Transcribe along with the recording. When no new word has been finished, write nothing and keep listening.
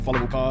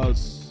following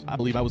cause. I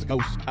believe I was a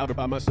ghost, out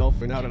by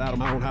myself and out and out of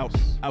my own house.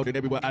 Outed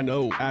everywhere I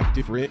know, act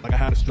different, like I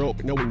had a stroke,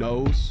 but no one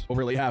knows what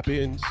really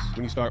happens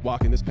when you start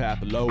walking this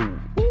path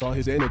alone. All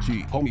his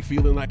energy, homie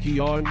feeling like he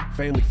on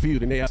Family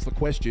Feud, and they ask the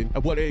question,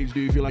 at what age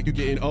do you feel like you're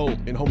getting old?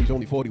 And homie's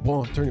only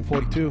 41, turning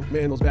 42.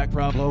 Man, those back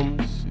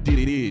problems,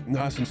 did,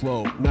 nice and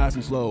slow,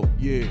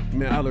 yeah.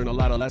 Man, I learned a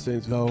lot of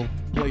lessons though,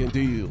 playing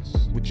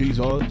deals with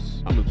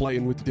Jesus. I'm just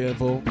playing with the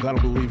devil, cause I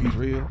don't believe he's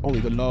real, only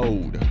the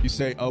load. You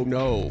say, oh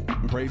no,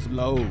 embrace the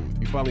load.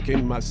 You finally came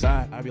to my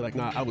side, I'd be like,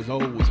 nah, I was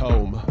always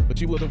home.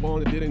 But you were the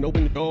one that didn't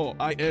open the door.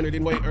 I entered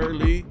in way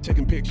early,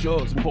 taking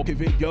pictures and 4K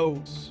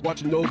videos,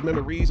 watching those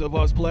memories of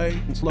us play.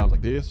 And slums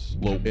like this,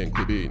 low and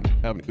clip in,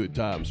 having a good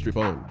time, strip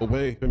on.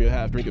 Away from your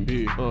half drinking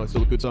beer. It's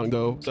still a good song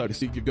though. Sorry to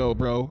see you go,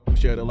 bro. We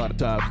shared a lot of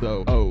times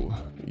though. Oh,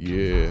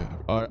 yeah.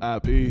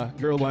 R.I.P.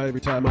 Girl, why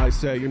every time I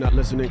say you're not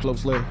listening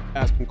closely,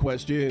 asking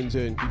questions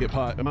and you get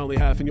pot, I'm only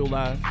half in your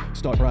life.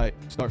 Start bright,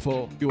 start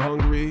full. You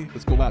hungry?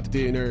 Let's go out to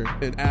dinner.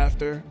 And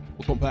after,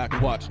 we'll come back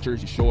and watch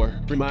Jersey Shore.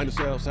 Remind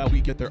ourselves how we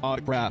get their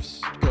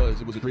autographs,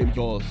 because it was a dream of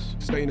yours.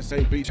 Stay in the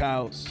same beach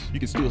house. You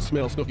can still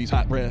smell Snooki's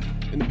hot breath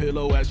in the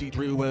pillow as she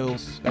drew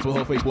wells. That's what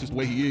her face was, just the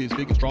way he is,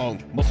 big and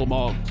strong, muscle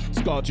mom.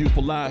 Scarred you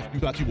for life. You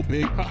thought you were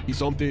big, he's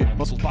something.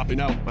 Muscles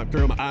popping out. My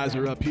girl, my eyes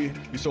are up here.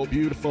 You're so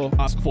beautiful.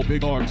 Oscar for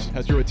big arms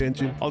has your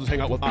attention. I'll just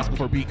hang out with Oscar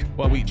for a week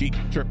while we Jeep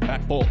trip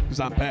back full, cause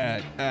I'm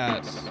bad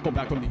ass. Come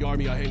back from the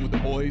army, I hang with the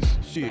boys.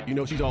 Shit, you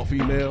know she's all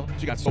female.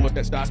 She got so much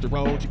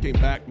testosterone. She came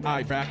back from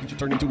Iraq and she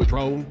turned into a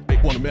drone. They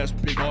wanna mess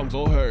with big arms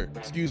on her.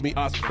 Excuse me,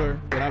 Oscar,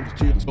 but I'm just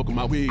chillin', smoking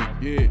my weed.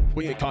 Yeah,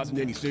 we ain't causing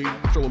any scene.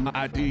 Showing my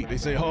ID. They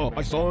say, oh,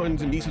 my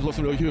sons and nieces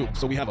listen to you,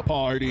 so we have a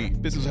party.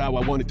 This is how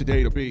I wanted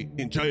today to be.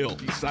 In jail,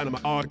 he's signing my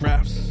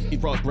autographs,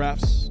 eat frost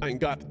graphs. I ain't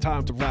got the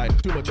time to write.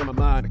 Too much on my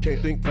mind, I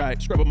can't think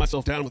right. Scrubbing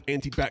myself down with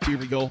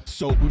antibacterial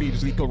soap. Who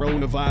needs the coronavirus?